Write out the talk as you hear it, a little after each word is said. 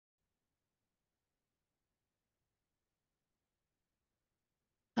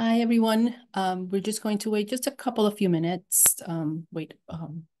Hi, everyone. We're just going to wait just a couple of few minutes. Some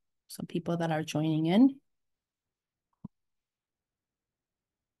people that are joining in.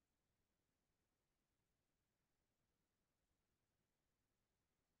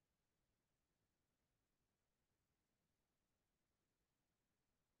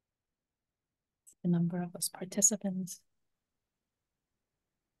 The number of us participants.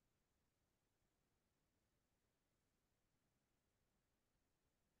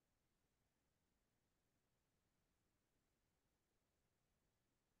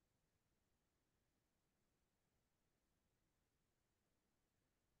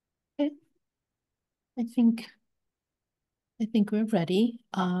 Okay. I think we're ready.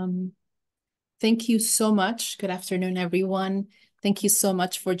 Thank you so much. Good afternoon, everyone. Thank you so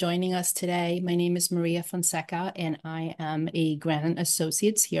much for joining us today. My name is Maria Fonseca, and I am a Grant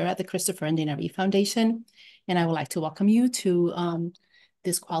Associate here at the Christopher and Dana Reeve Foundation. And I would like to welcome you to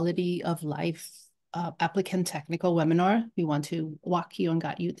this quality of life applicant technical webinar. We want to walk you and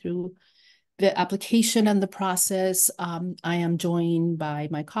guide you through the application and the process. I am joined by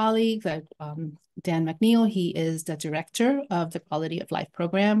my colleague, Dan McNeil. He is the director of the Quality of Life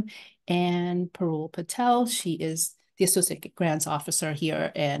program, and Parul Patel. She is the associate grants officer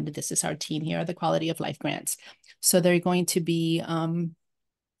here, and this is our team here, the Quality of Life grants. So they're going to be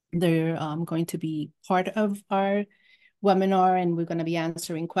part of our webinar, and we're going to be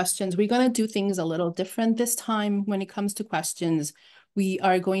answering questions. We're going to do things a little different this time when it comes to questions. We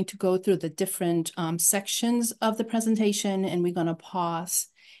are going to go through the different sections of the presentation, and we're going to pause.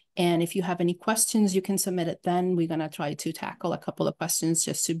 And if you have any questions, you can submit it then. We're going to try to tackle a couple of questions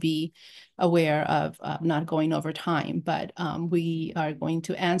just to be aware of not going over time. But we are going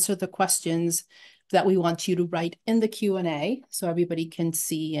to answer the questions that we want you to write in the Q&A so everybody can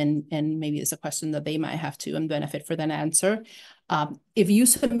see, and maybe it's a question that they might have to and benefit for that answer. If you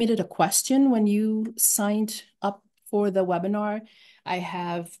submitted a question when you signed up for the webinar, I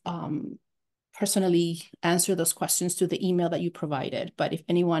have personally answered those questions to the email that you provided. But if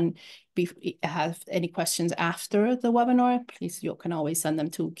anyone has any questions after the webinar, please, you can always send them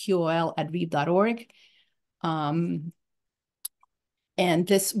to qol@reeve.org. And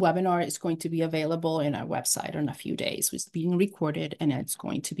this webinar is going to be available in our website in a few days. It's being recorded and it's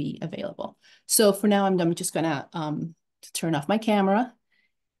going to be available. So for now, I'm just going to turn off my camera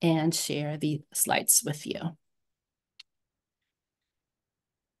and share the slides with you.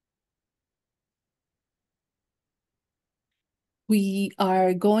 We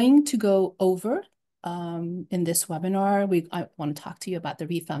are going to go over in this webinar, I want to talk to you about the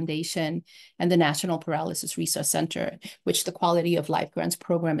Reeve Foundation and the National Paralysis Resource Center, which the Quality of Life Grants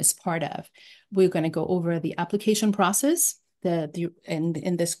program is part of. We're going to go over the application process.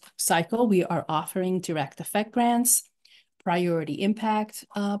 In this cycle, we are offering direct effect grants, priority impact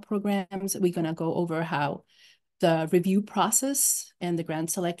programs. We're going to go over how the review process and the grant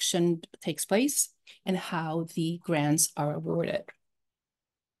selection takes place and how the grants are awarded.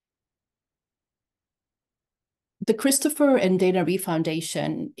 The Christopher and Dana Reeve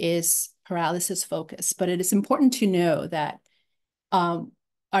Foundation is paralysis focused, but it is important to know that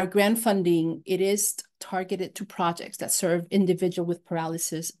our grant funding, it is targeted to projects that serve individuals with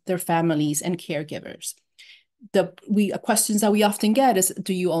paralysis, their families, and caregivers. Questions that we often get is,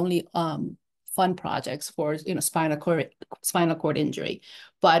 do you only fund projects for spinal cord injury?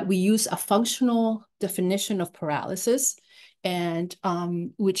 But we use a functional definition of paralysis, and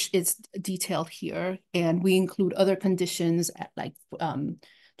which is detailed here. And we include other conditions like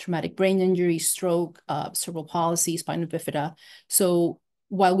traumatic brain injury, stroke, cerebral palsy, spina bifida. So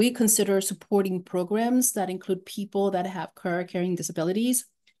while we consider supporting programs that include people that have carrying disabilities,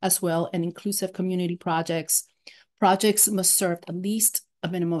 as well as inclusive community projects must serve at least a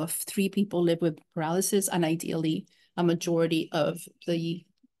minimum of 3 people live with paralysis, and ideally a majority of the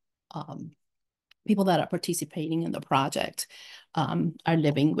people that are participating in the project are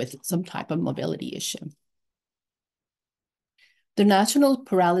living with some type of mobility issue. The National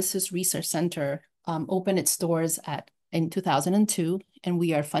Paralysis Research Center opened its doors in 2002, and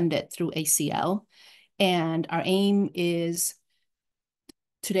we are funded through ACL. And our aim is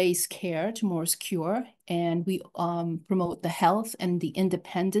today's care, tomorrow's cure, and we promote the health and the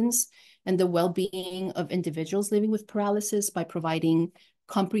independence and the well-being of individuals living with paralysis by providing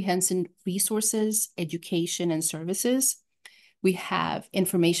comprehensive resources, education, and services. We have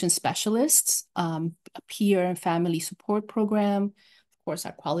information specialists, a peer and family support program, of course,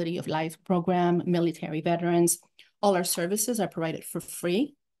 our quality of life program, military veterans. All our services are provided for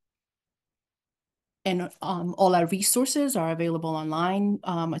free. And all our resources are available online.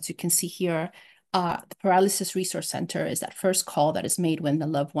 As you can see here, The Paralysis Resource Center is that first call that is made when the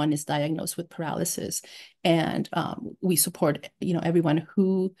loved one is diagnosed with paralysis. And we support, everyone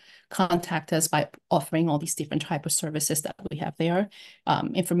who contact us by offering all these different type of services that we have there.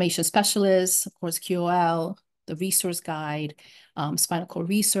 Information specialists, of course, QOL, the resource guide, spinal cord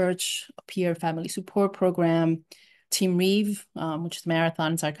research, a peer family support program, Team Reeve, which is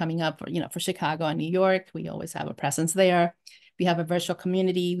marathons are coming up for Chicago and New York. We always have a presence there. We have a virtual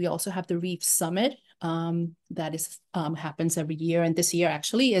community. We also have the Reeve Summit that happens every year. And this year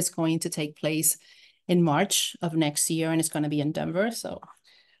actually is going to take place in March of next year, and it's going to be in Denver. So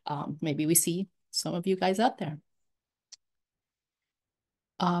maybe we see some of you guys out there.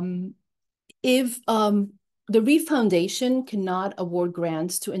 If the Reeve Foundation cannot award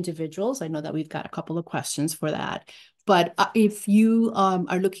grants to individuals, I know that we've got a couple of questions for that. But if you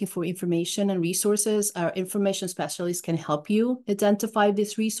are looking for information and resources, our information specialists can help you identify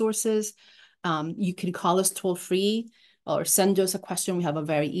these resources. You can call us toll free or send us a question. We have a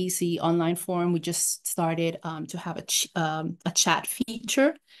very easy online form. We just started to have a chat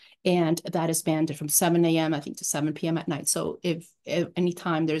feature, and that is banned from 7 a.m. I think to 7 p.m. at night. So if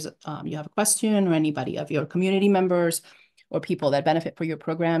anytime there's you have a question, or anybody of your community members or people that benefit for your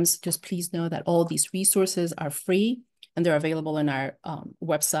programs, just please know that all these resources are free and they're available in our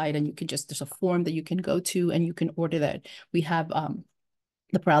website. And you can there's a form that you can go to and you can order that. We have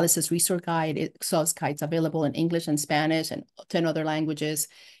the Paralysis Resource Guide, guides available in English and Spanish and 10 other languages.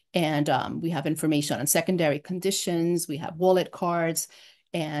 And we have information on secondary conditions. We have wallet cards.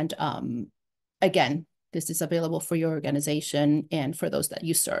 And again, this is available for your organization and for those that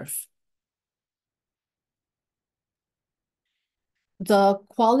you serve. The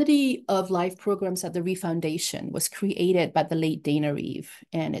quality of life programs at the Reeve Foundation was created by the late Dana Reeve,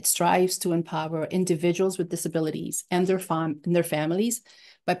 and it strives to empower individuals with disabilities and their families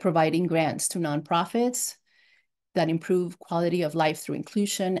by providing grants to nonprofits that improve quality of life through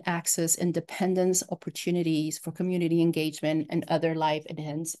inclusion, access, independence, opportunities for community engagement, and other life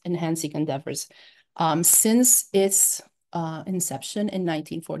enhancing endeavors. Since its inception in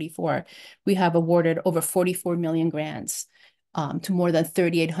 1944, we have awarded over 44 million grants to more than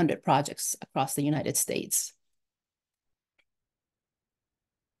 3,800 projects across the United States.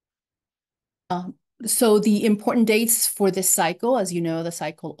 So the important dates for this cycle, as you know, the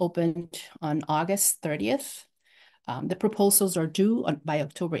cycle opened on August 30th. The proposals are due by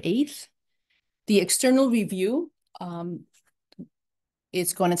October 8th. The external review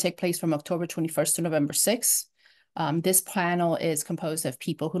is going to take place from October 21st to November 6th. This panel is composed of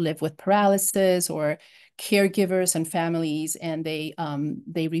people who live with paralysis or caregivers and families, and they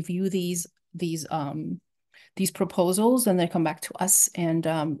review these proposals, and they come back to us, and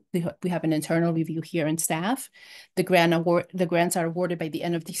we have an internal review here in staff. The grants are awarded by the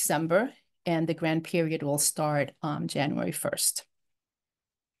end of December, and the grant period will start on January 1st.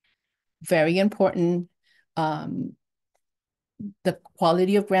 Very important. The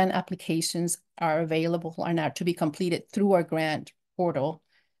quality of grant applications are available and are to be completed through our grant portal.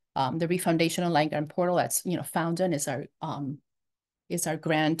 The Reeve Foundation Online Grant Portal, that's Fountain is our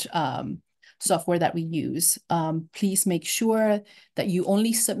grant software that we use. Please make sure that you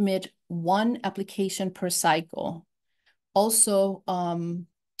only submit one application per cycle. Also,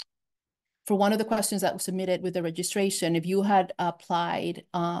 for one of the questions that was submitted with the registration, if you had applied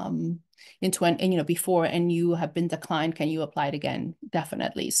before and you have been declined, can you apply it again?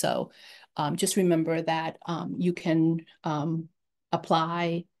 Definitely. So just remember that you can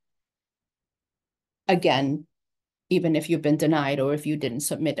apply again, even if you've been denied or if you didn't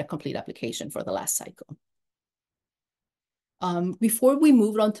submit a complete application for the last cycle. Before we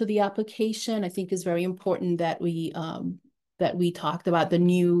move on to the application, I think it's very important that we talked about the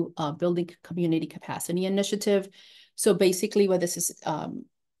new Building Community Capacity Initiative. So basically what this is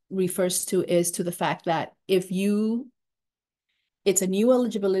refers to is to the fact that it's a new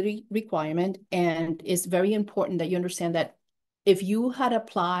eligibility requirement, and it's very important that you understand that if you had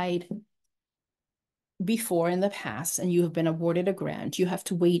applied before in the past and you have been awarded a grant, you have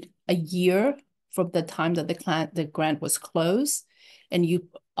to wait a year from the time that the grant was closed. And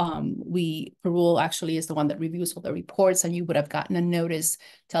Parole actually is the one that reviews all the reports, and you would have gotten a notice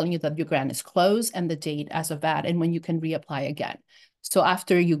telling you that your grant is closed and the date as of that, and when you can reapply again. So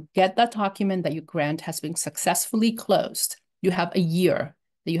after you get that document that your grant has been successfully closed, you have a year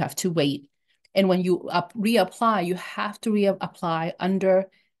that you have to wait. And when you reapply, you have to reapply under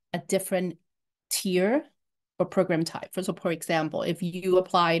a different tier or program type. So for example, if you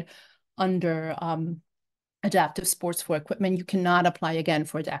applied under adaptive sports for equipment, you cannot apply again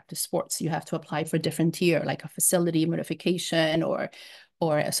for adaptive sports. You have to apply for a different tier, like a facility modification or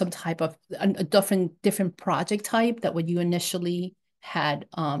or some type of a different project type that what you initially had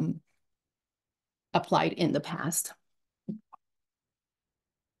applied in the past.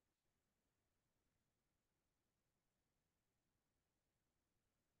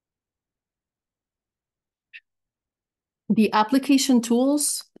 The application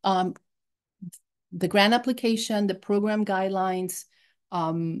tools, the grant application, the program guidelines,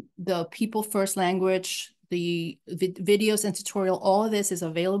 the people first language, the videos and tutorial, all of this is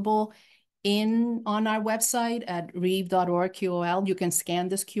available on our website at reeve.org QOL. You can scan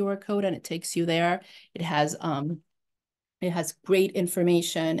this QR code and it takes you there. It has great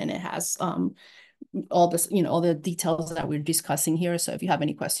information, and it has all this, all the details that we're discussing here. So if you have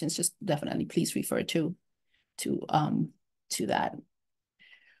any questions, just definitely please refer to that.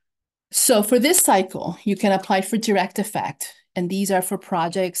 So for this cycle, you can apply for direct effect, and these are for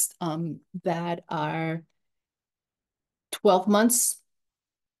projects that are 12 months,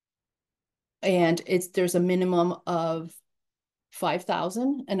 and there's a minimum of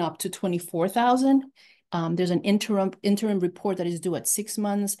 5,000 and up to 24,000. There's an interim report that is due at 6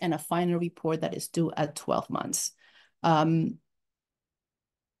 months and a final report that is due at 12 months.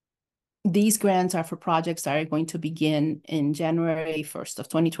 These grants are for projects that are going to begin in January 1st of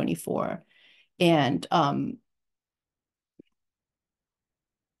 2024. And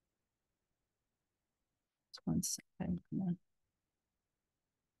one second.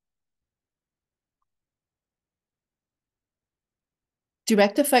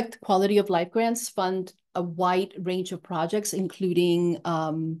 Direct effect quality of life grants fund a wide range of projects, including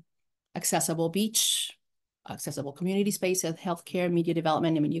accessible beach, accessible community space, healthcare, media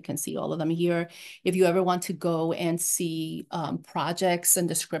development. I mean, you can see all of them here. If you ever want to go and see projects and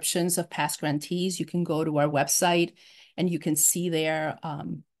descriptions of past grantees, you can go to our website and you can see there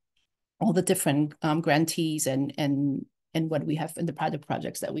all the different grantees and what we have in the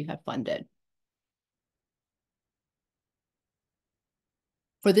projects that we have funded.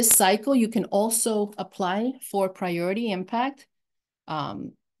 For this cycle, you can also apply for priority impact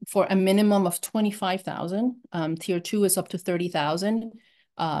for a minimum of 25,000. Tier 2 is up to 30,000.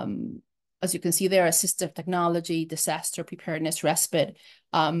 As you can see there, assistive technology, disaster preparedness, respite.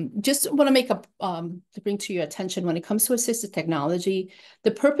 Just want to make to bring to your attention, when it comes to assistive technology, the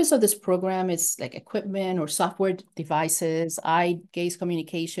purpose of this program is like equipment or software devices, eye-gaze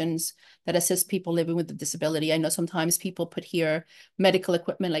communications that assist people living with a disability. I know sometimes people put here medical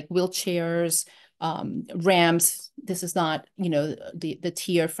equipment like wheelchairs, ramps. This is not, the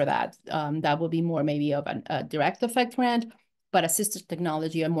tier for that. That will be more maybe of a direct effect grant, but assistive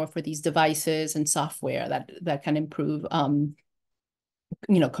technology are more for these devices and software that can improve,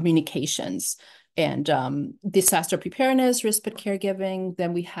 communications and disaster preparedness, respite caregiving.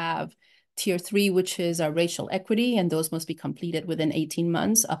 Then we have tier 3, which is our racial equity, and those must be completed within 18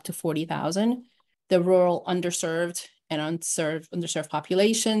 months, up to 40,000. The rural, underserved, and underserved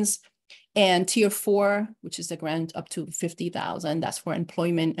populations. And tier 4, which is the grant up to 50,000, that's for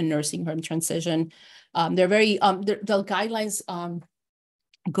employment and nursing home transition. They're very, the guidelines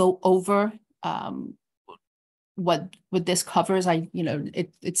go over what this covers.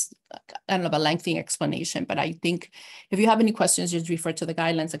 It's I don't know, a lengthy explanation, but I think if you have any questions, just refer to the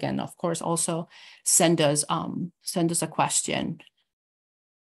guidelines again. Of course, also send us a question.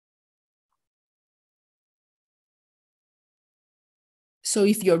 So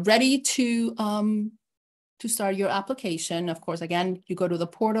if you're ready to start your application, of course, again, you go to the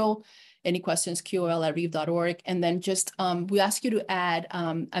portal, any questions, qol@reeve.org, and then just we ask you to add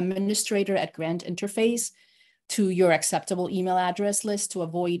administrator at grant interface to your acceptable email address list to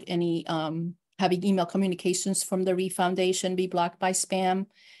avoid any having email communications from the Reeve Foundation be blocked by spam.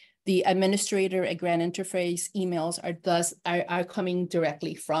 The administrator at grant interface emails are coming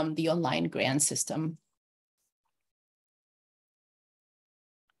directly from the online grant system.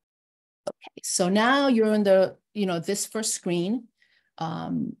 Okay, so now you're in the, this first screen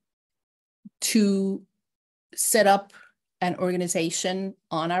to set up an organization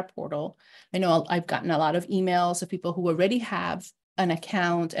on our portal. I know I've gotten a lot of emails of people who already have an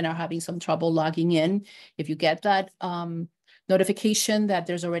account and are having some trouble logging in. If you get that notification that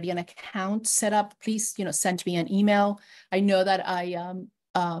there's already an account set up, please, send me an email. I know that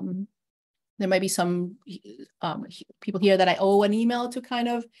there might be some people here that I owe an email to kind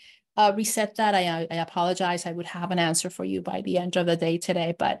of reset that. I apologize. I would have an answer for you by the end of the day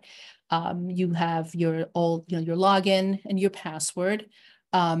today, but you have your login and your password.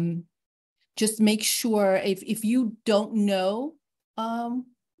 Just make sure if you don't know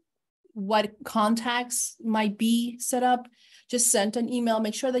what contacts might be set up, just send an email.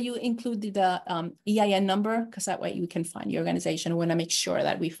 Make sure that you include the EIN number, because that way you can find your organization. We want to make sure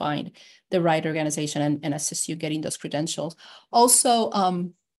that we find the right organization and assist you getting those credentials.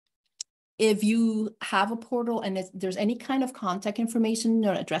 Also, if you have a portal and if there's any kind of contact information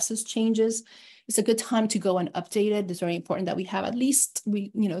or addresses changes, it's a good time to go and update it. It's very important that we have at least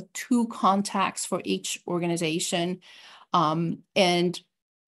 2 contacts for each organization. And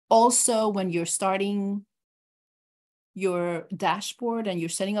also when you're starting your dashboard and you're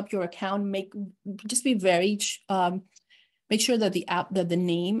setting up your account, just be very make sure that the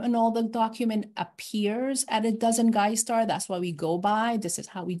name and all the document appears as it does in GuideStar. That's what we go by. This is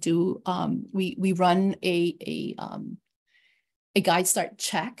how we do. We run a GuideStar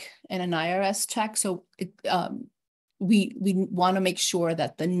check and an IRS check. So we want to make sure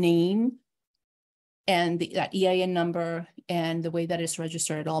that the name and that EIN number and the way that it's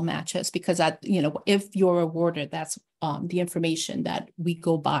registered, it all matches, because that, if you're awarded, that's the information that we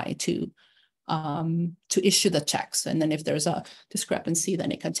go by to issue the checks. And then if there's a discrepancy,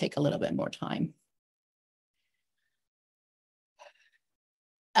 then it can take a little bit more time.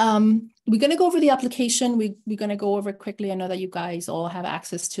 We're going to go over the application. We're going to go over quickly. I know that you guys all have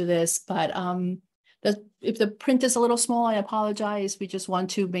access to this, but if the print is a little small, I apologize. We just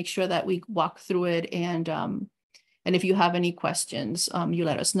want to make sure that we walk through it. And if you have any questions, you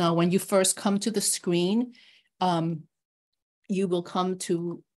let us know. When you first come to the screen, you will come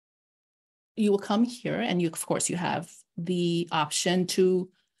here, and of course, you have the option to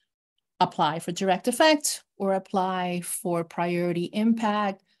apply for direct effect or apply for priority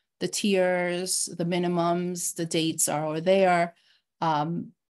impact. The tiers, the minimums, the dates are all there.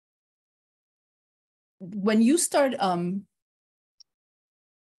 When you start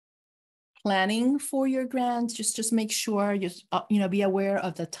planning for your grants, just make sure be aware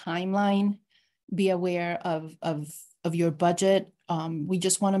of the timeline, be aware of your budget. We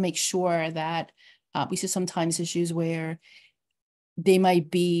just want to make sure that we see sometimes issues where they might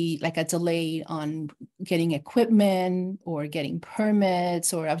be like a delay on getting equipment or getting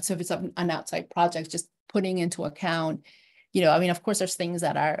permits, or so if it's an outside project, just putting into account, of course, there's things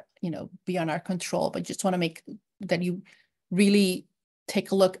that are, beyond our control, but just want to make that you really take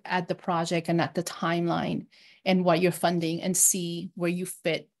a look at the project and at the timeline and what you're funding and see where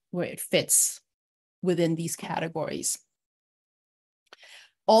it fits within these categories.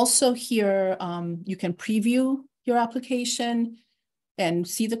 Also here, you can preview your application and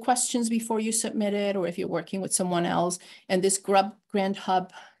see the questions before you submit it, or if you're working with someone else. And this Grant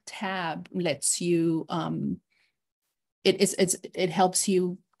Hub tab lets you, it helps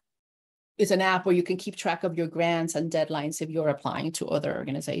you. It's an app where you can keep track of your grants and deadlines if you're applying to other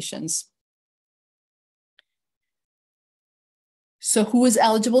organizations. So who is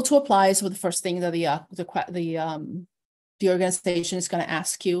eligible to apply? So the first thing that the organization is going to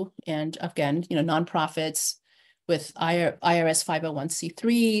ask you, and again, nonprofits with IRS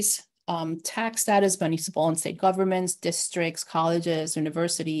 501c3s, tax status, municipal and state governments, districts, colleges,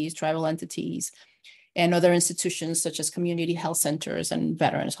 universities, tribal entities, and other institutions such as community health centers and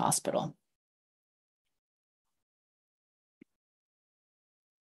veterans hospital.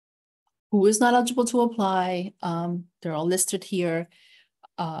 Who is not eligible to apply? They're all listed here.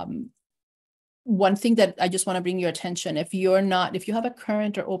 One thing that I just want to bring your attention, if you have a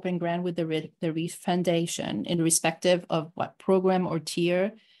current or open grant with the Reeve Foundation, in respective of what program or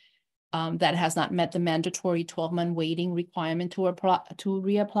tier that has not met the mandatory 12-month waiting requirement to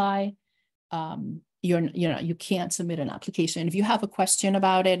reapply, you can't submit an application. If you have a question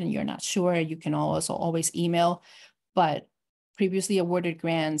about it and you're not sure, you can also always email. But previously awarded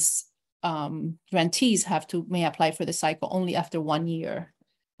grants, grantees may apply for the cycle only after 1 year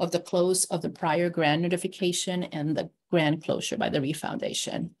of the close of the prior grant notification and the grant closure by the Reeve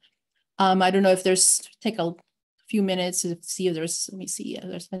Foundation. I don't know if take a few minutes to see if let me see if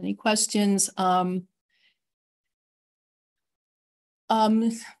there's any questions. Can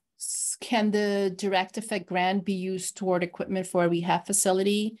the direct effect grant be used toward equipment for a rehab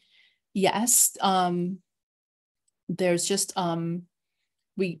facility? Yes. There's just, we're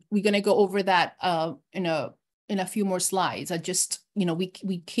going to go over that in a few more slides.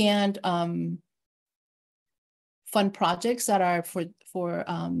 We can't fund projects that are for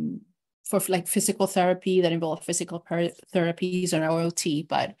like physical therapy that involve physical therapies and OT,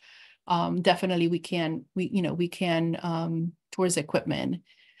 but definitely we can towards equipment.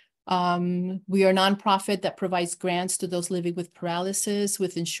 We are a nonprofit that provides grants to those living with paralysis.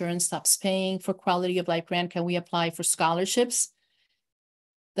 With insurance stops paying for quality of life grant, can we apply for scholarships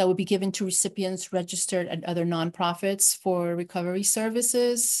that would be given to recipients registered at other nonprofits for recovery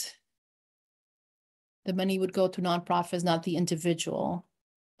services? The money would go to nonprofits, not the individual,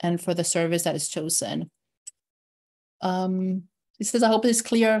 and for the service that is chosen. It says, I hope it's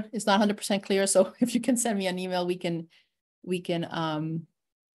clear. It's not 100% clear. So if you can send me an email, we can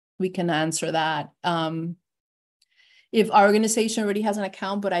answer that. If our organization already has an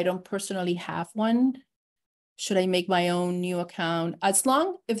account, but I don't personally have one, should I make my own new account? As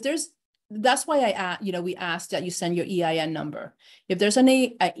long, if there's, that's why we asked that you send your EIN number. If there's an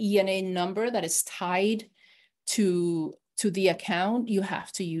ENA number that is tied to the account, you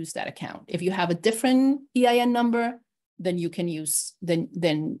have to use that account. If you have a different EIN number, then you can use, and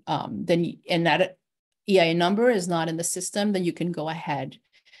that EIN number is not in the system, then you can go ahead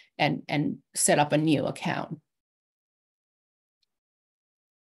and set up a new account.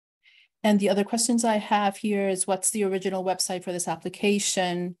 And the other questions I have here is, what's the original website for this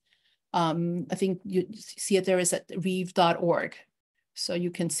application? I think you see it there is at reeve.org. So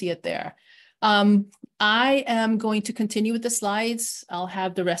you can see it there. I am going to continue with the slides. I'll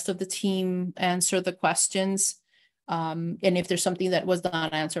have the rest of the team answer the questions. And if there's something that was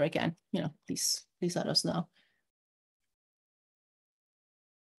not answered again, please let us know.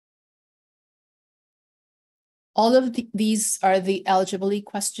 All of these are the eligibility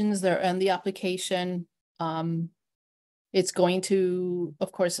questions. They're in the application. It's going to,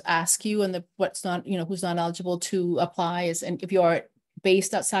 of course, ask you and what's not, who's not eligible to apply is, and if you are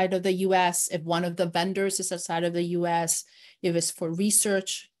based outside of the US, if one of the vendors is outside of the US, if it's for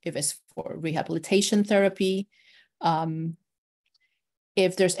research, if it's for rehabilitation therapy,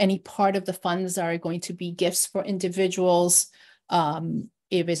 if there's any part of the funds that are going to be gifts for individuals,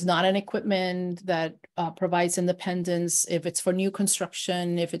 if it's not an equipment that provides independence, if it's for new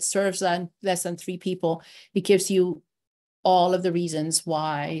construction, if it serves less than 3 people, it gives you all of the reasons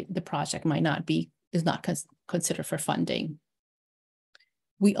why the project is not considered for funding.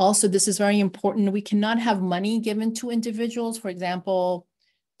 We also, this is very important, we cannot have money given to individuals, for example,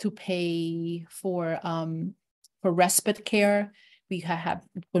 to pay for respite care.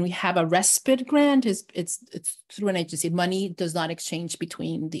 When we have a respite grant, it's through an agency. Money does not exchange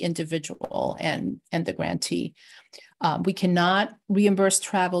between the individual and the grantee. We cannot reimburse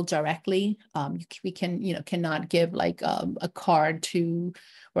travel directly. We cannot give like a card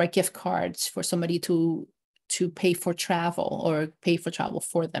or a gift card for somebody to pay for travel or pay for travel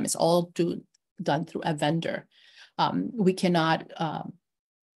for them. It's all done through a vendor. We cannot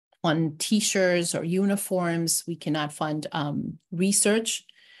on T-shirts or uniforms, we cannot fund research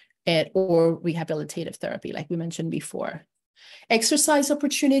or rehabilitative therapy, like we mentioned before. Exercise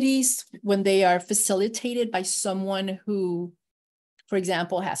opportunities, when they are facilitated by someone who, for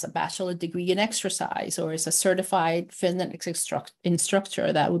example, has a bachelor degree in exercise or is a certified fitness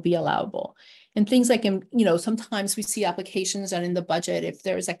instructor, that would be allowable. And things like, sometimes we see applications and in the budget, if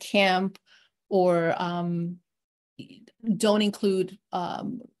there's a camp or don't include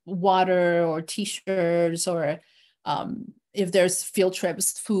water or T-shirts, or if there's field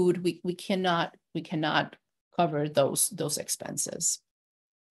trips, food, we cannot cover those expenses.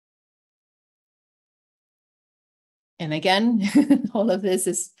 And again, all of this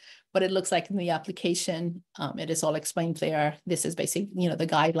is what it looks like in the application. It is all explained there. This is basically, the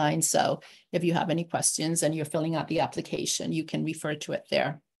guidelines. So if you have any questions and you're filling out the application, you can refer to it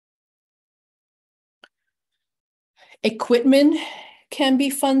there. Equipment can be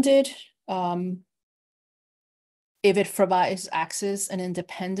funded if it provides access and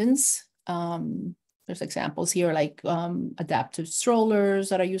independence. There's examples here like adaptive strollers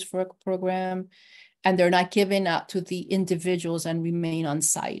that are used for a program, and they're not given out to the individuals and remain on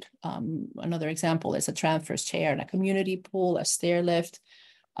site. Another example is a transverse chair in a community pool, a stair lift,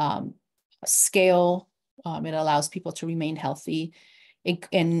 a scale. It allows people to remain healthy.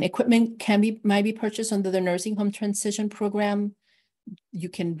 And equipment might be purchased under the nursing home transition program. You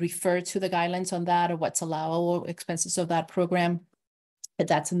can refer to the guidelines on that or what's allowable expenses of that program. But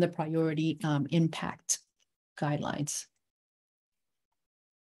that's in the priority impact guidelines.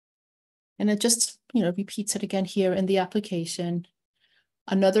 And it just, repeats it again here in the application.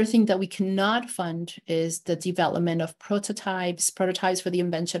 Another thing that we cannot fund is the development of prototypes for the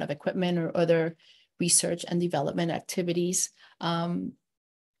invention of equipment or other research and development activities.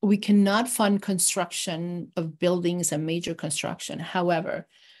 We cannot fund construction of buildings and major construction. However,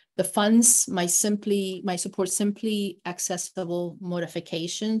 the funds might support simply accessible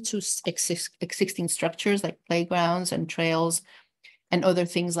modification to existing structures like playgrounds and trails and other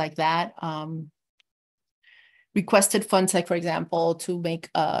things like that. Requested funds, like for example, to make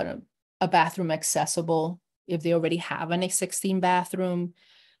a bathroom accessible if they already have an existing bathroom,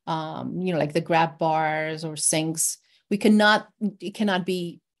 like the grab bars or sinks. It cannot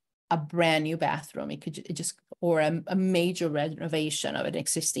be a brand new bathroom. It just, or a major renovation of an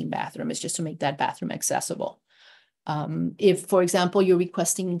existing bathroom. It's just to make that bathroom accessible. If, for example, you're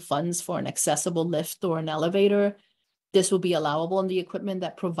requesting funds for an accessible lift or an elevator, this will be allowable on the equipment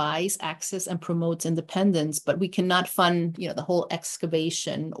that provides access and promotes independence, but we cannot fund, the whole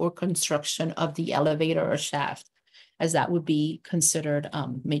excavation or construction of the elevator or shaft, as that would be considered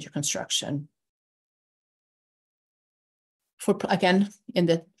major construction. Again,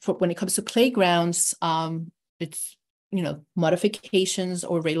 when it comes to playgrounds, it's modifications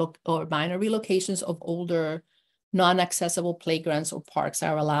or minor relocations of older non-accessible playgrounds or parks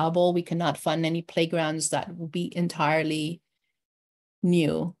are allowable. We cannot fund any playgrounds that will be entirely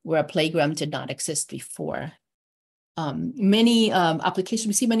new, where a playground did not exist before. We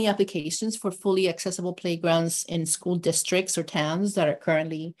see many applications for fully accessible playgrounds in school districts or towns that are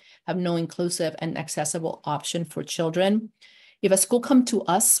currently have no inclusive and accessible option for children. If a school come to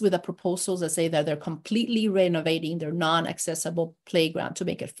us with a proposal that say that they're completely renovating their non-accessible playground to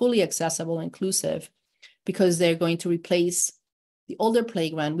make it fully accessible and inclusive, because they're going to replace the older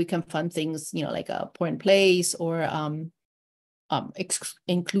playground, we can fund things, like a pour in place or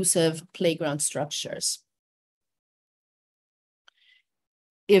inclusive playground structures.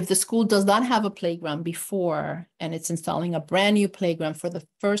 If the school does not have a playground before and it's installing a brand new playground for the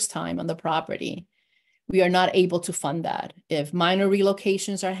first time on the property, we are not able to fund that. If minor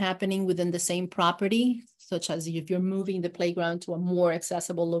relocations are happening within the same property, such as if you're moving the playground to a more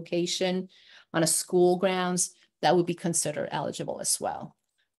accessible location on a school grounds, that would be considered eligible as well.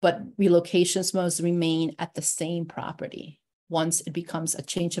 But relocations must remain at the same property. Once it becomes a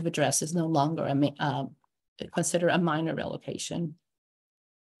change of address, is no longer considered a minor relocation.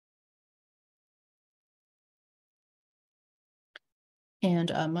 And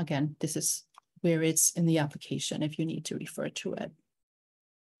again, this is where it's in the application if you need to refer to it.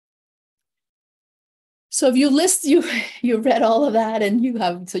 So if you read all of that and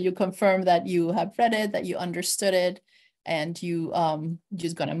you confirm that you have read it, that you understood it, and you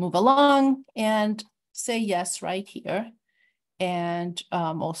just gonna move along and say yes right here. And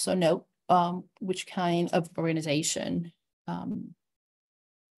also note which kind of organization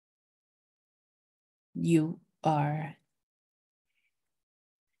you are.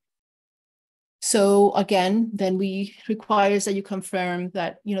 So again, then requires that you confirm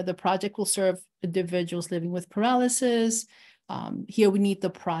that, the project will serve individuals living with paralysis. Here we need the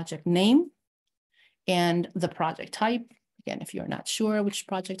project name and the project type. Again, if you're not sure which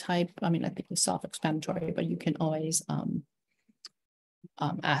project type, I think it's self-explanatory, but you can always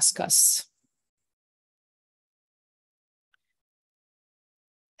ask us.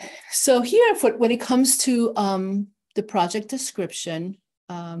 So here, when it comes to the project description,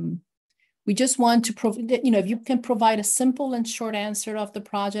 we just want to provide, if you can provide a simple and short answer of the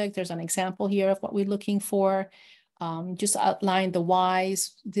project. There's an example here of what we're looking for. Just outline the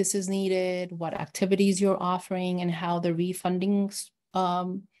whys this is needed, what activities you're offering, and how the refunding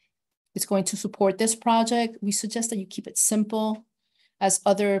is going to support this project. We suggest that you keep it simple, as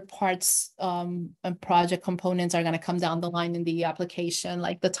other parts and project components are going to come down the line in the application,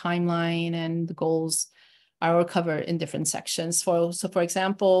 like the timeline and the goals are covered in different sections. So for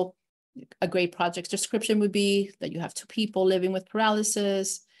example, a great project description would be that you have 2 people living with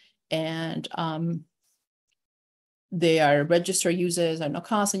paralysis, and they are registered users at no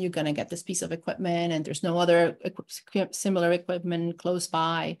cost, and you're going to get this piece of equipment, and there's no other similar equipment close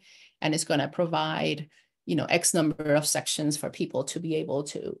by, and it's going to provide, X number of sections for people to be able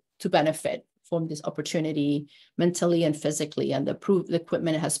to benefit from this opportunity mentally and physically, and the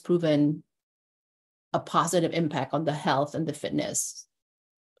equipment has proven a positive impact on the health and the fitness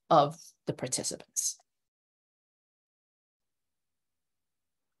of the participants.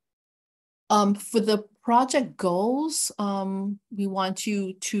 For the project goals, we want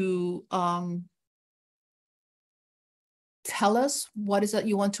you to tell us what is that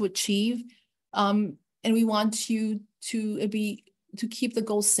you want to achieve, and we want you to keep the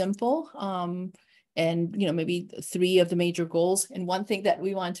goals simple, and maybe 3 of the major goals. And one thing that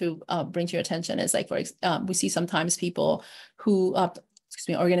we want to bring to your attention is, like, we see sometimes people who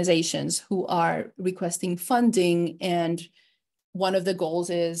organizations who are requesting funding, and one of the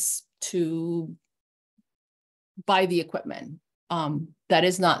goals is to buy the equipment. That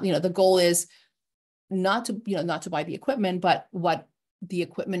is not, the goal is not to buy the equipment, but what the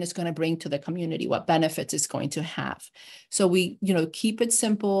equipment is going to bring to the community, what benefits it's going to have. So we, keep it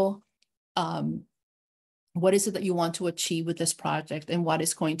simple. What is it that you want to achieve with this project, and what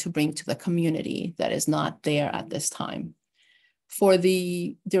is going to bring to the community that is not there at this time? For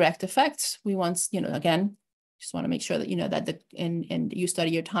the direct effects, we want, again, Just want to make sure that, you know, that and you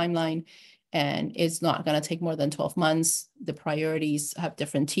study your timeline, and it's not going to take more than 12 months. The priorities have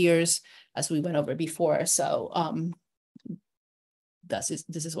different tiers, as we went over before. So this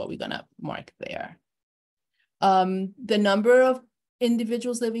is what we're going to mark there. The number of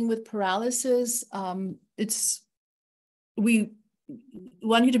individuals living with paralysis, we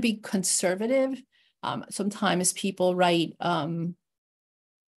want you to be conservative. Sometimes people write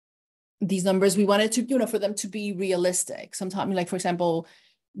these numbers. We wanted to, you know, for them to be realistic. Sometimes, like, for example,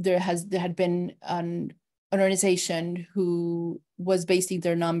 there had been an organization who was basing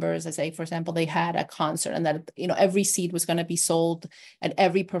their numbers. I say, for example, they had a concert, and that, you know, every seat was going to be sold at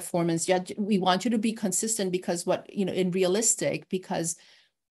every performance. Yet we want you to be consistent, because what, you know, in realistic, because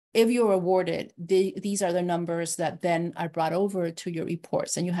if you're awarded, these are the numbers that then are brought over to your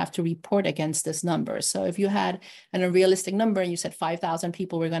reports, and you have to report against this number. So if you had an unrealistic number and you said 5,000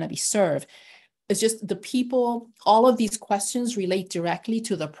 people were going to be served, it's just the people, all of these questions relate directly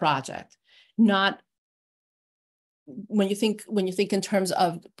to the project, not when you think in terms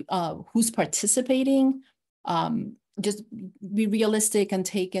of who's participating. Just be realistic and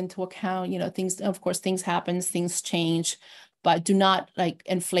take into account, you know, things, of course, things happen, things change, but do not like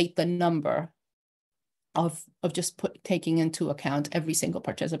inflate the number of just taking into account every single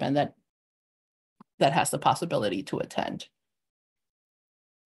participant that has the possibility to attend.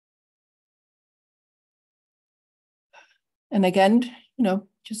 And again, you know,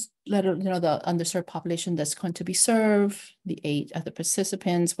 just let it, you know, the underserved population that's going to be served, the age of the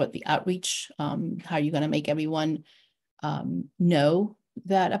participants, what the outreach, how are you going to make everyone know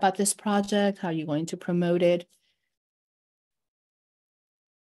that about this project, how are you going to promote it.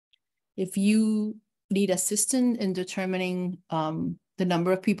 If you need assistance in determining the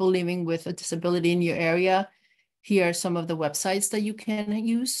number of people living with a disability in your area, here are some of the websites that you can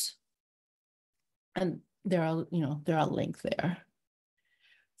use. And there are, you know, there are links there.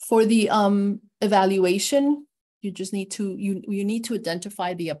 For the evaluation, you just need to, you need to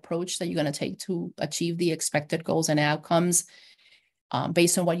identify the approach that you're going to take to achieve the expected goals and outcomes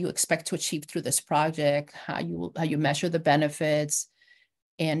based on what you expect to achieve through this project, how you measure the benefits.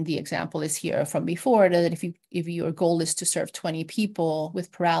 And the example is here from before, that if your goal is to serve 20 people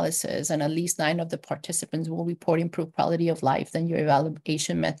with paralysis and at least 9 of the participants will report improved quality of life, then your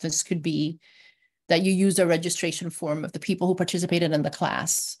evaluation methods could be that you use a registration form of the people who participated in the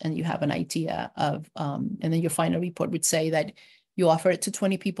class, and you have an idea of, and then your final report would say that you offer it to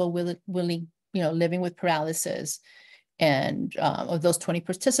 20 people willing, you know, living with paralysis. And of those 20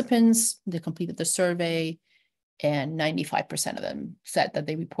 participants, they completed the survey, and 95% of them said that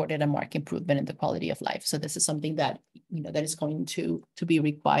they reported a marked improvement in the quality of life. So this is something that, you know, that is going to be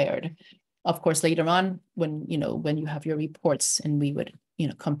required. Of course, later on, when you have your reports, and we would, you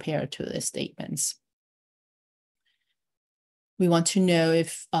know, compare to the statements. We want to know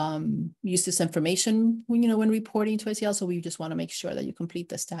if use this information, you know, when reporting to ACL. So we just want to make sure that you complete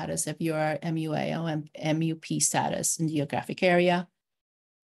the status of your MUA or MUP status in geographic area.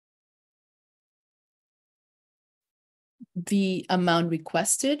 The amount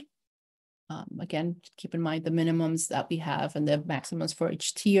requested. Again, keep in mind the minimums that we have and the maximums for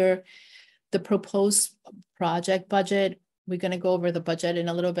each tier. The proposed project budget. We're going to go over the budget in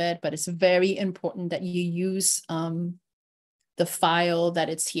a little bit, but it's very important that you use the file that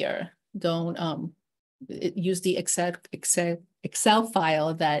it's here. Don't use the Excel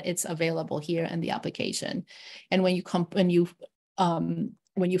file that it's available here in the application. And when you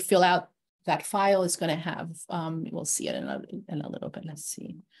fill out that file, is going to have, we'll see it in a little bit. Let's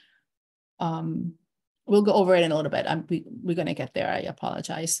see. We'll go over it in a little bit. We're going to get there. I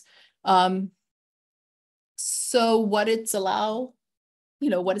apologize. So what it's allow, you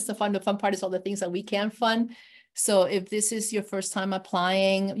know, what is the fun? The fun part is all the things that we can fund. So if this is your first time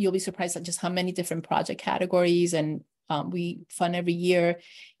applying, you'll be surprised at just how many different project categories and we fund every year,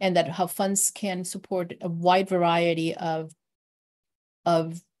 and that how funds can support a wide variety of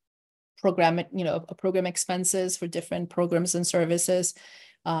program expenses for different programs and services.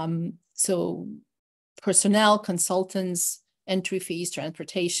 So personnel, consultants, entry fees,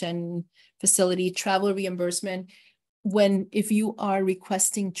 transportation, facility, travel reimbursement. If you are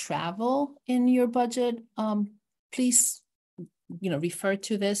requesting travel in your budget, please, you know, refer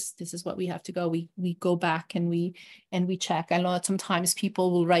to this. This is what we have to go. We go back and we check. I know that sometimes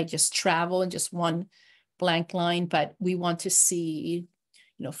people will write just travel and just one blank line, but we want to see,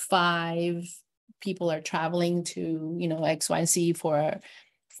 you know, 5 people are traveling to, you know, X, Y, and Z for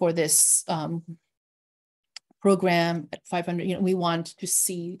this program at 500. You know, we want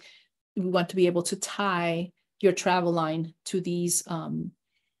to be able to tie your travel line to these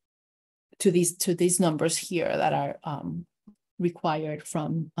to these numbers here that are required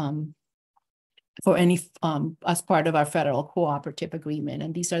from for any as part of our federal cooperative agreement,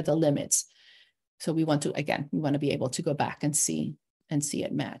 and these are the limits. So we want to be able to go back and see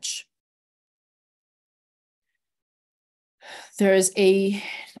it match. There is a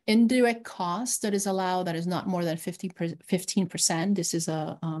indirect cost that is allowed that is not more than 15%. This is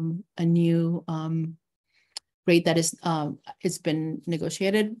a new rate that is it's been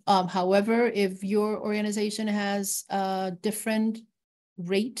negotiated. However, if your organization has a different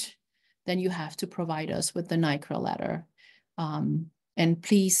rate, then you have to provide us with the NICRA letter. And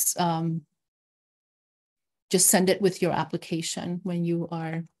please just send it with your application when you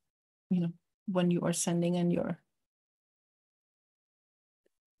are, when you are sending in your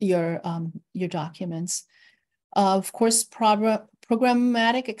documents. Of course,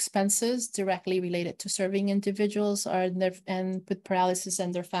 programmatic expenses directly related to serving individuals and with paralysis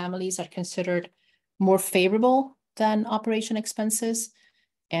and their families are considered more favorable than operation expenses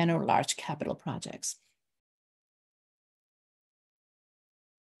and or large capital projects.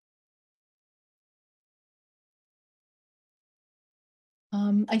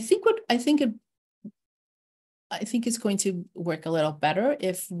 I think it's going to work a little better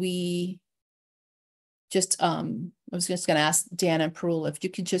if we just, I was just going to ask Dan and Perul if you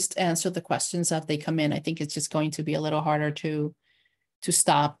could just answer the questions as they come in. I think it's just going to be a little harder to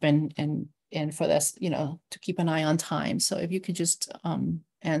stop and for this, to keep an eye on time. So if you could just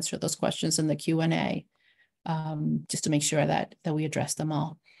answer those questions in the Q&A, just to make sure that we address them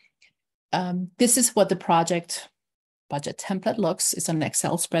all. This is what the project budget template looks. It's an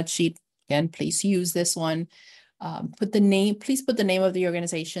Excel spreadsheet. Again, please use this one. Please put the name of the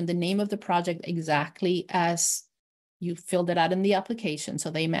organization, the name of the project exactly as you filled it out in the application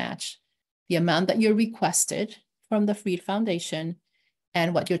so they match, the amount that you're requested from the Reeve Foundation,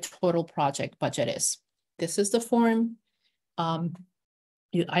 and what your total project budget is. This is the form.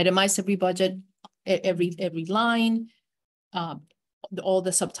 You itemize every budget, every line. All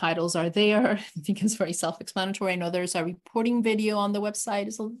the subtitles are there. I think it's very self-explanatory. I know there's a reporting video on the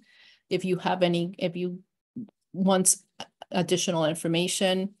website. So if you want additional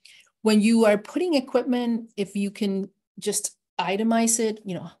information, when you are putting equipment, if you can just itemize it,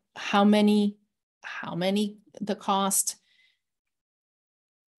 how many the cost,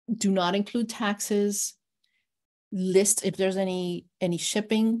 do not include taxes, list if there's any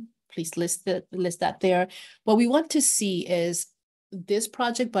shipping, please list that there. What we want to see is this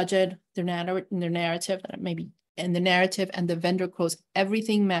project budget, their narrative, maybe, and the narrative and the vendor quotes,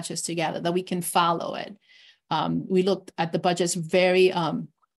 everything matches together, that we can follow it. We looked at the budgets very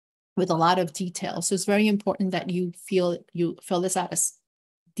with a lot of detail. So it's very important that you fill this out as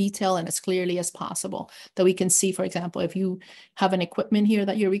detailed and as clearly as possible, that we can see, for example, if you have an equipment here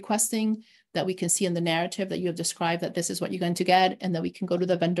that you're requesting, that we can see in the narrative that you have described that this is what you're going to get, and that we can go to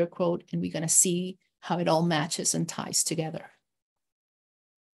the vendor quote and we're going to see how it all matches and ties together.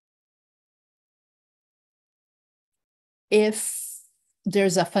 If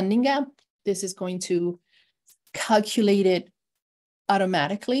there's a funding gap, this is going to calculate it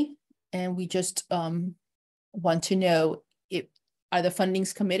automatically. And we just want to know are the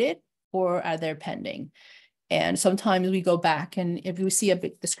fundings committed or are they pending? And sometimes we go back, and if we see a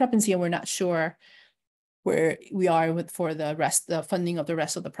big discrepancy and we're not sure where we are for the funding of the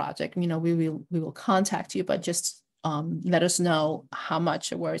rest of the project, we will contact you, but just let us know how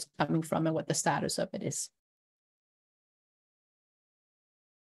much or where it's coming from and what the status of it is.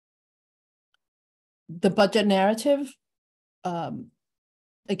 The budget narrative,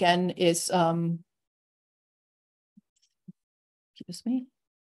 again, is, excuse me.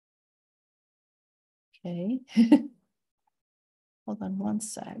 Okay. Hold on one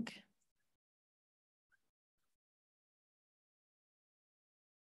sec.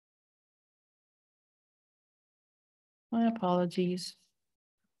 My apologies.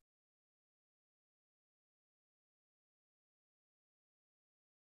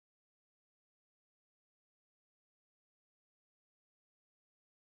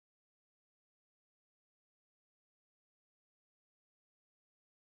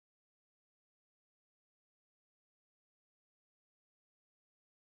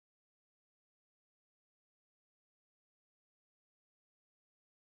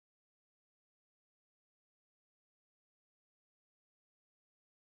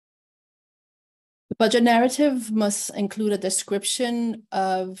 The budget narrative must include a description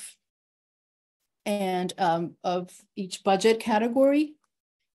of each budget category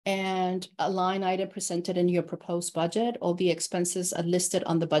and a line item presented in your proposed budget. All the expenses are listed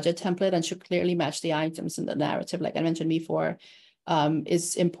on the budget template and should clearly match the items in the narrative, like I mentioned before.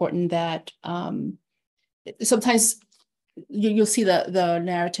 It's important that sometimes you'll see the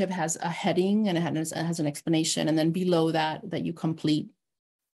narrative has a heading and it has an explanation, and then below that you complete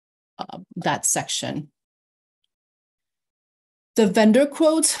that section. The vendor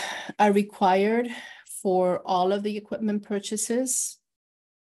quotes are required for all of the equipment purchases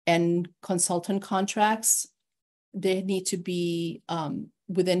and consultant contracts. They need to be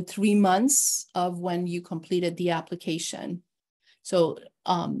within 3 months of when you completed the application. So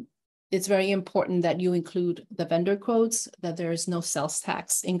it's very important that you include the vendor quotes, that there is no sales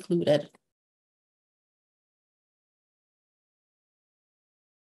tax included.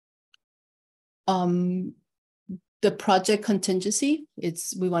 The project contingency,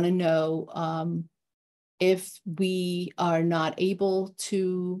 we want to know if we are not able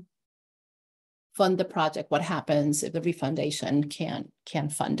to fund the project, what happens if the Reeve Foundation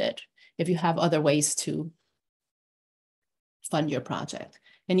can't fund it, if you have other ways to fund your project.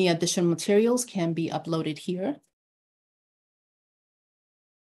 Any additional materials can be uploaded here.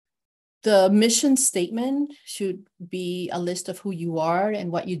 The mission statement should be a list of who you are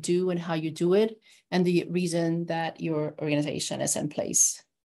and what you do and how you do it, and the reason that your organization is in place.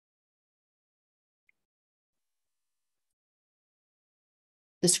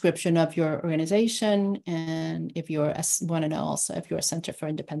 Description of your organization, and if you're want to know also if you're a Center for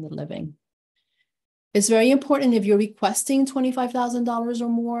Independent Living. It's very important if you're requesting $25,000 or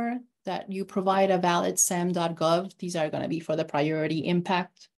more that you provide a valid sam.gov. These are going to be for the priority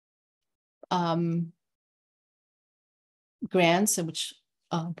impact grants, which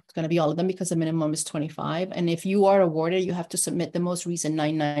it's going to be all of them because the minimum is 25. And if you are awarded, you have to submit the most recent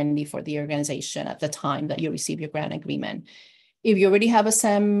 990 for the organization at the time that you receive your grant agreement. If you already have a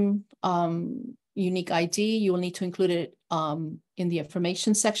SAM unique ID, you will need to include it in the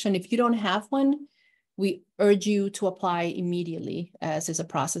information section. If you don't have one, we urge you to apply immediately, as is a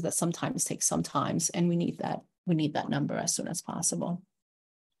process that sometimes takes some time, and we need that number as soon as possible.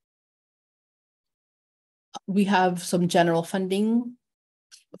 We have some general funding,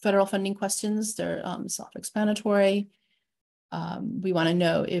 federal funding questions. They're self-explanatory. We want to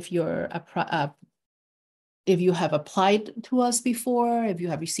know if you have applied to us before, if you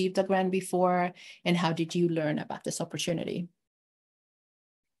have received a grant before, and how did you learn about this opportunity?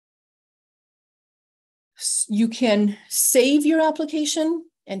 You can save your application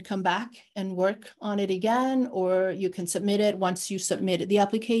and come back and work on it again, or you can submit it. Once you submit the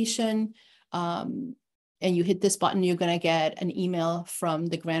application and you hit this button, you're going to get an email from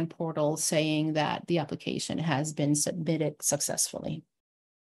the grant portal saying that the application has been submitted successfully.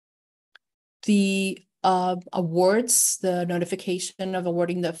 The awards, the notification of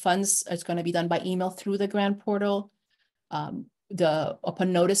awarding the funds is going to be done by email through the grant portal. Upon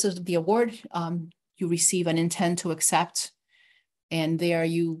notice of the award, you receive an intent to accept, and there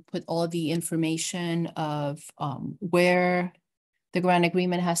you put all the information of where the grant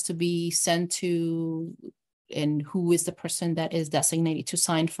agreement has to be sent to and who is the person that is designated to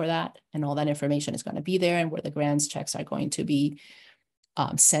sign for that. And all that information is going to be there, and where the grants checks are going to be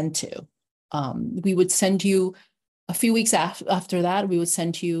sent to. We would send you a few weeks after that, we would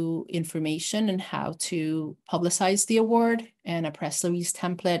send you information on how to publicize the award and a press release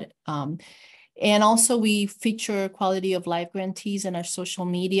template. And also we feature quality of life grantees in our social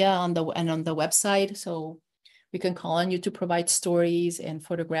media on the website. So we can call on you to provide stories and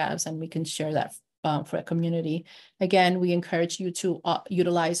photographs, and we can share that for a community. Again, we encourage you to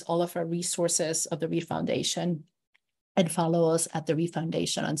utilize all of our resources of the Reeve Foundation and follow us at the Reeve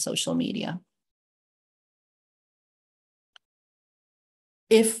Foundation on social media.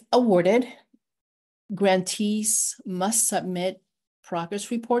 If awarded, grantees must submit progress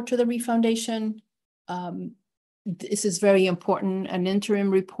report to the Reeve Foundation. This is very important, an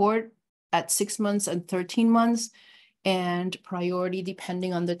interim report at 6 months and 13 months, and priority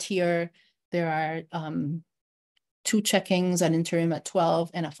depending on the tier. There are 2 checkings, an interim at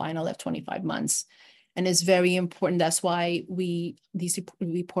 12 and a final at 25 months. And it's very important. That's why these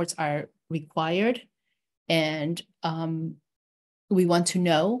reports are required, and we want to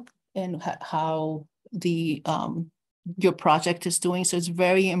know and how your project is doing. So it's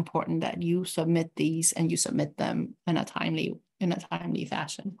very important that you submit these and you submit them in a timely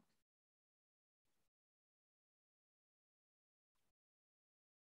fashion.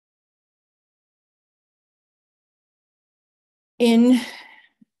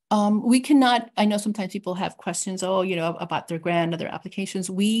 We cannot, I know sometimes people have questions, about their grant or their applications.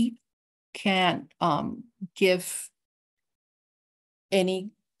 We can't give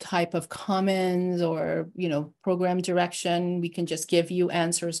any type of comments or, program direction. We can just give you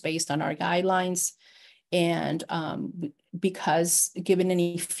answers based on our guidelines. And because given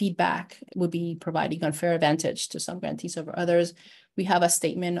any feedback would be providing unfair advantage to some grantees over others, we have a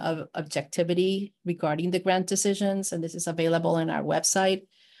statement of objectivity regarding the grant decisions, and this is available on our website.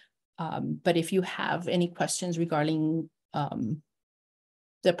 But if you have any questions regarding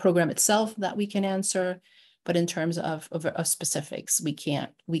the program itself, that we can answer, but in terms of specifics, we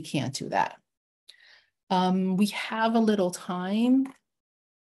can't do that. We have a little time.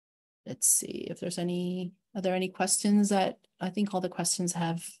 Let's see if there's any, are there any questions? That I think all the questions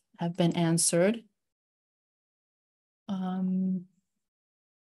have been answered.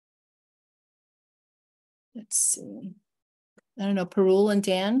 Let's see. I don't know, Parul and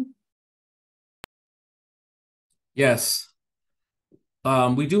Dan? Yes.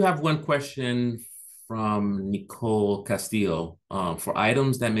 We do have one question from Nicole Castillo. For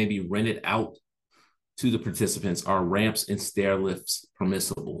items that may be rented out to the participants, are ramps and stair lifts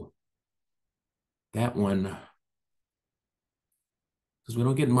permissible? That one, because we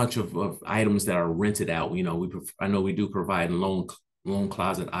don't get much of items that are rented out. You know, I know we do provide loan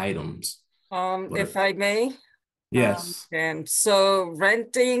closet items. If I may. Yes. And so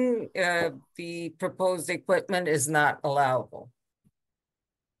renting the proposed equipment is not allowable.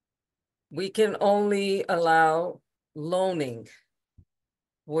 We can only allow loaning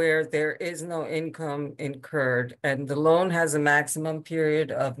where there is no income incurred, and the loan has a maximum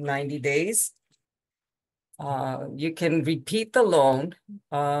period of 90 days. You can repeat the loan,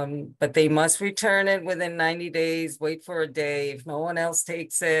 but they must return it within 90 days, wait for a day. If no one else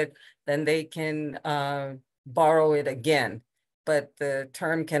takes it, then they can borrow it again, but the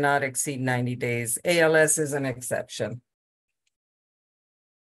term cannot exceed 90 days. ALS is an exception.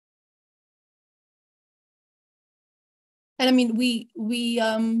 And I mean, you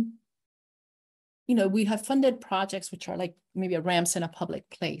know, we have funded projects which are like maybe a ramps in a public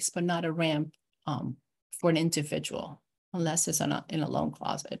place, but not a ramp for an individual, unless it's in a loan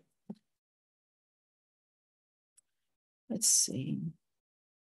closet. Let's see.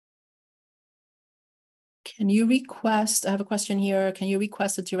 Can you request, I have a question here. Can you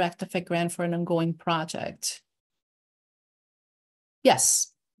request a direct effect grant for an ongoing project? Yes.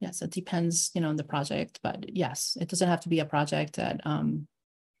 Yes, it depends, you know, on the project, but yes, it doesn't have to be a project that,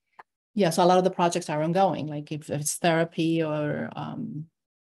 yeah, so a lot of the projects are ongoing, like if it's therapy or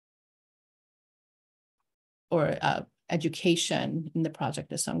education in the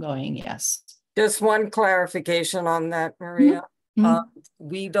project is ongoing, yes. Just one clarification on that, Maria.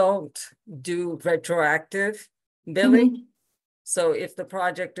 We don't do retroactive billing. So if the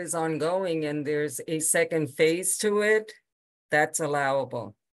project is ongoing and there's a second phase to it, that's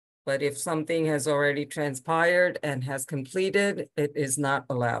allowable. But if something has already transpired and has completed, it is not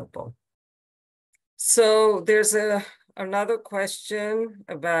allowable. So there's another question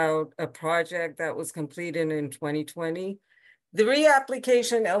about a project that was completed in 2020. The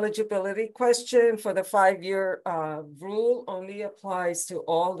reapplication eligibility question for the 5-year rule only applies to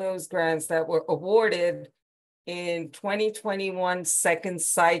all those grants that were awarded in 2021 second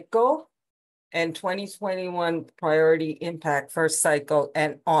cycle and 2021 priority impact first cycle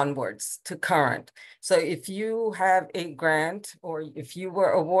and onwards to current. So if you have a grant or if you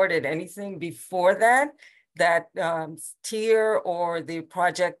were awarded anything before that, that tier or the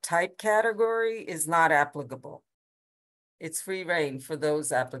project type category is not applicable. It's free reign for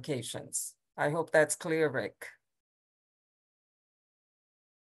those applications. I hope that's clear, Rick.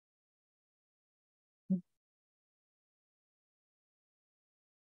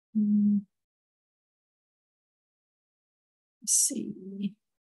 Let's see.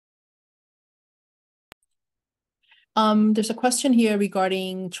 There's a question here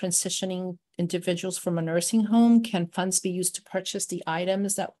regarding transitioning individuals from a nursing home. Can funds be used to purchase the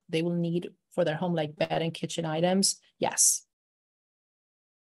items that they will need for their home, like bed and kitchen items? Yes.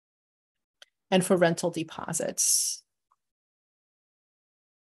 And for rental deposits.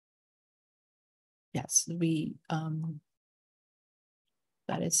 Yes,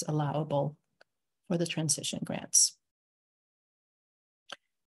 that is allowable for the transition grants.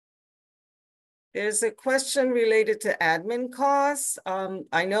 There's a question related to admin costs.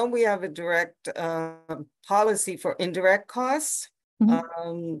 I know we have a direct policy for indirect costs. We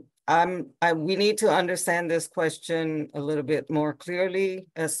need to understand this question a little bit more clearly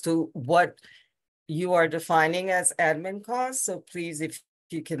as to what you are defining as admin costs. So please, if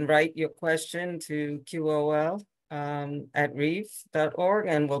you can write your question to QOL@reeve.org,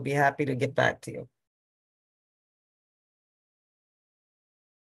 and we'll be happy to get back to you.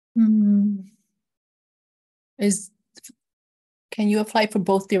 Can you apply for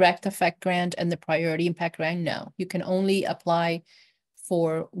both direct effect grant and the priority impact grant? No, you can only apply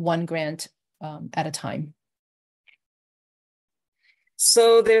for one grant at a time.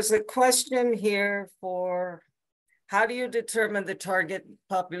 So there's a question here for, how do you determine the target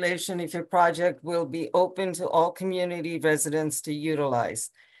population if your project will be open to all community residents to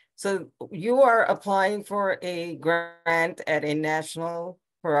utilize? So you are applying for a grant at a National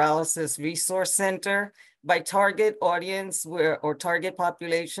Paralysis Resource Center. By target audience or target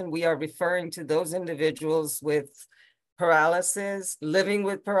population, we are referring to those individuals with paralysis, living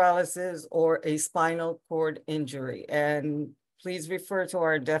with paralysis, or a spinal cord injury. And please refer to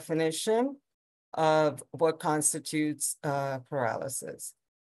our definition of what constitutes paralysis.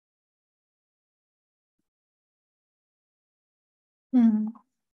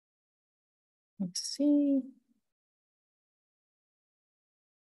 Let's see.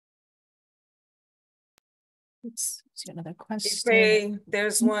 Let's see another question.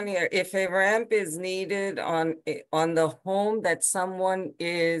 There's one here. If a ramp is needed on the home that someone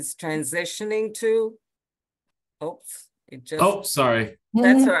is transitioning to, oops, it just. Oh, sorry.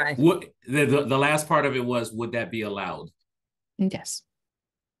 That's all right. What the last part of it was, would that be allowed? Yes.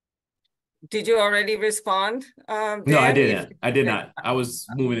 Did you already respond? Dan? No, I didn't. I did not. I was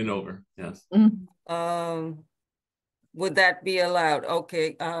moving it over. Yes. Would that be allowed?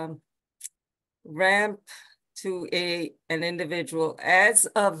 Okay. Ramp to an individual. As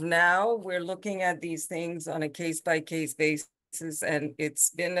of now, we're looking at these things on a case-by-case basis, and it's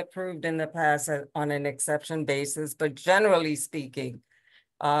been approved in the past on an exception basis, but generally speaking,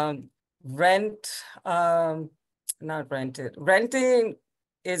 renting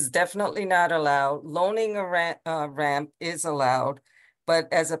is definitely not allowed. Loaning a ramp is allowed, but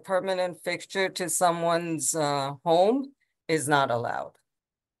as a permanent fixture to someone's home is not allowed.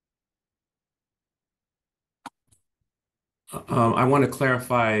 I want to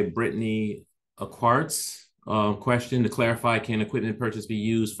clarify Brittany Aquart's question. To clarify, can equipment purchase be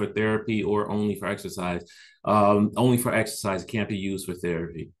used for therapy or only for exercise? Only for exercise. It can't be used for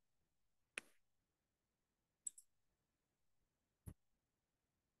therapy.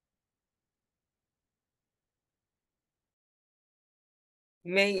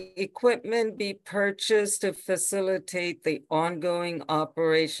 May equipment be purchased to facilitate the ongoing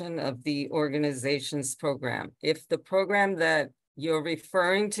operation of the organization's program? If the program that you're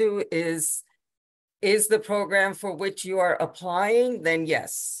referring to is the program for which you are applying, then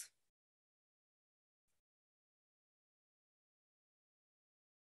yes.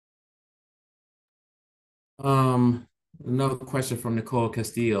 Another question from Nicole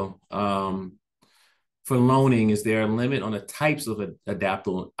Castillo. For loaning, is there a limit on the types of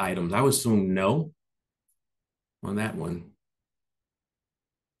adaptable items? I would assume no on that one.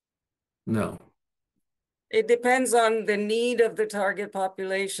 No. It depends on the need of the target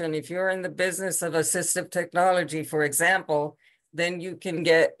population. If you're in the business of assistive technology, for example, then you can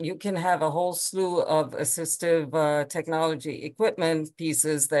have a whole slew of assistive technology equipment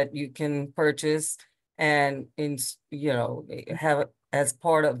pieces that you can purchase and have it as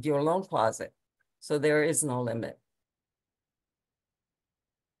part of your loan closet. So there is no limit.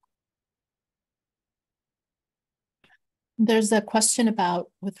 There's a question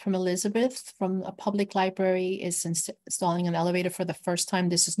from Elizabeth from a public library is installing an elevator for the first time.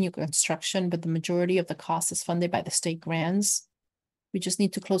 This is new construction, but the majority of the cost is funded by the state grants. We just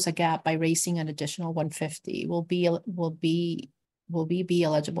need to close a gap by raising an additional 150. Will we be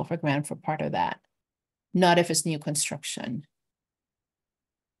eligible for grant for part of that? Not if it's new construction.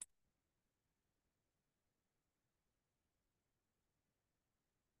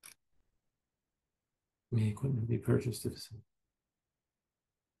 May equipment be purchased?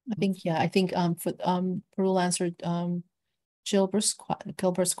 I think Parul answered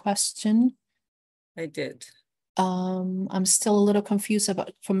Gilbert's question. I did. I'm still a little confused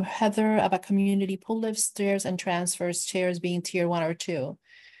from Heather about community pool lifts, stairs, and transfers, chairs being tier 1 or 2.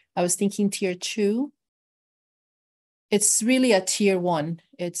 I was thinking tier 2. It's really a tier 1.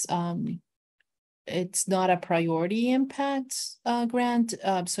 It's not a priority impact grant.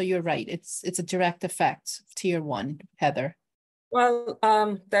 So you're right. It's a direct effect, tier 1, Heather. Well,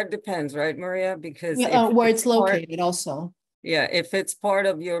 that depends, right, Maria? Because where it's located also. Yeah, if it's part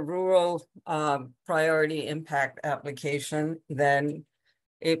of your rural priority impact application, then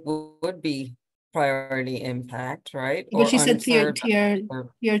it would be priority impact, right? But she said tier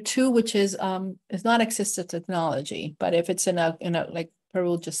 2, which is not assistive technology. But if it's in a like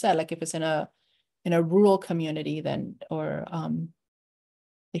Parul just said, like if it's in a rural community, then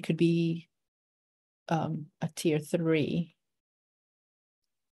it could be a tier 3.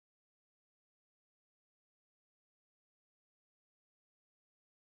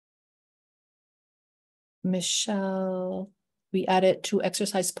 Michelle We added 2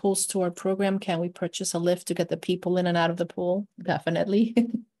 exercise pools to our program. Can we purchase a lift to get the people in and out of the pool? Definitely.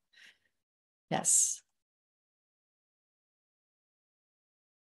 Yes.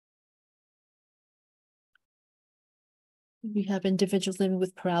 We have individuals living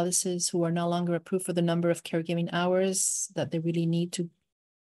with paralysis who are no longer approved for the number of caregiving hours that they really need to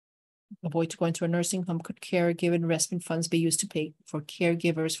avoid going to a nursing home. Could caregiver investment funds be used to pay for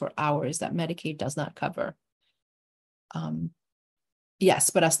caregivers for hours that Medicaid does not cover?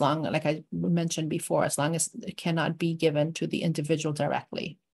 Yes, but as long, like I mentioned before, as long as it cannot be given to the individual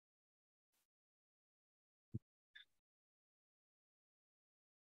directly.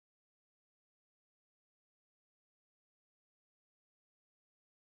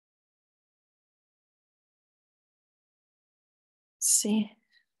 See,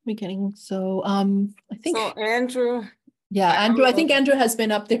 we're getting so I think So Andrew, yeah, I Andrew, don't I think know. Andrew has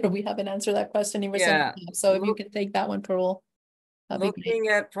been up there. We haven't answered that question. Yeah, So if you look, can take that one, Parole, that'd be great. looking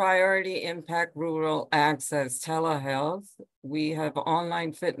at priority impact rural access telehealth, we have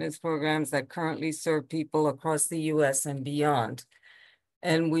online fitness programs that currently serve people across the US and beyond.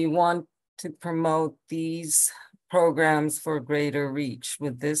 And we want to promote these programs for greater reach.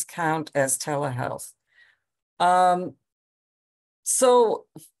 Would this count as telehealth? So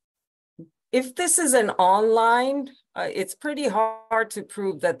if this is an online, it's pretty hard to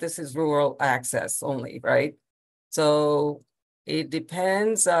prove that this is rural access only, right? So it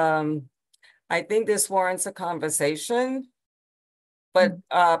depends. I think this warrants a conversation, but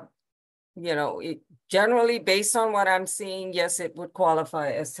you know, generally based on what I'm seeing, yes, it would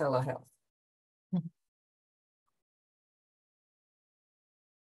qualify as telehealth.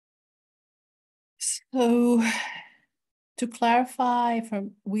 So to clarify,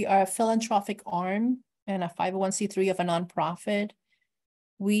 we are a philanthropic arm and a 501c3 of a nonprofit.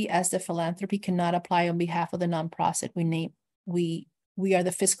 We, as the philanthropy, cannot apply on behalf of the nonprofit. We are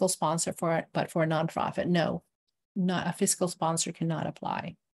the fiscal sponsor for it, but for a nonprofit, no, not a fiscal sponsor cannot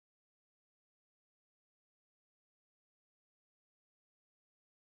apply.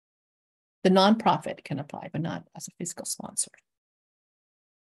 The nonprofit can apply, but not as a fiscal sponsor.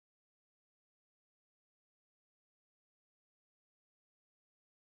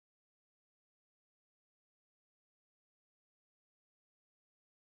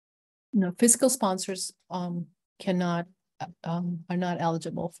 No, fiscal sponsors cannot are not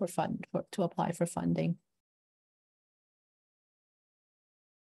eligible for to apply for funding.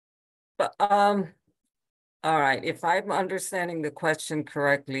 But all right, if I'm understanding the question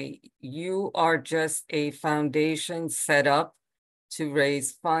correctly, you are just a foundation set up to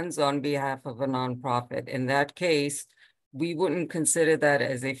raise funds on behalf of a nonprofit. In that case, we wouldn't consider that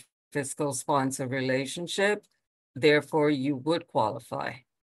as a fiscal sponsor relationship. Therefore, you would qualify.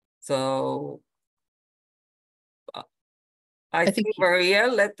 So I think, Maria,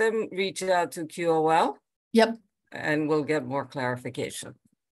 let them reach out to QOL. Yep. And we'll get more clarification.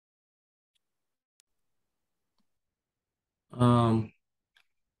 I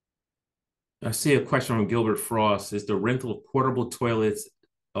see a question from Gilbert Frost. Is the rental of portable toilets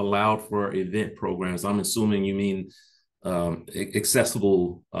allowed for event programs? I'm assuming you mean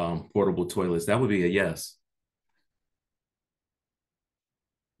accessible portable toilets. That would be a yes.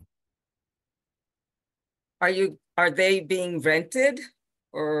 Are they being rented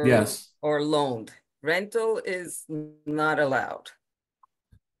or yes or loaned? Rental is not allowed.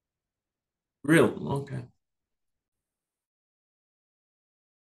 Really? Okay.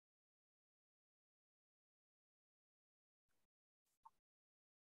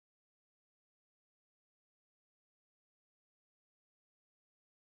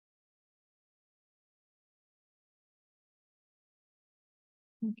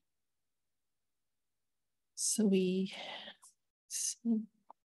 So we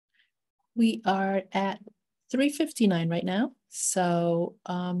are at 3:59 right now. So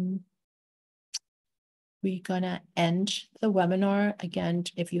we're gonna end the webinar. Again,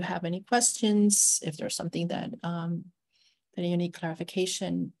 if you have any questions, if there's something that you need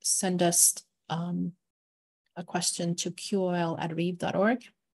clarification, send us a question to qol@reeve.org.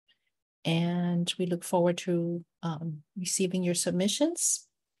 And we look forward to receiving your submissions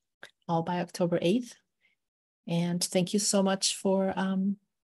all by October 8th. And thank you so much for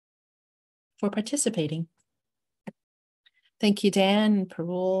participating. Thank you, Dan,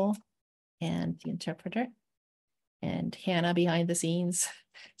 Parole, and the interpreter, and Hannah behind the scenes.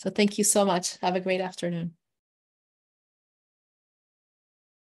 So thank you so much. Have a great afternoon.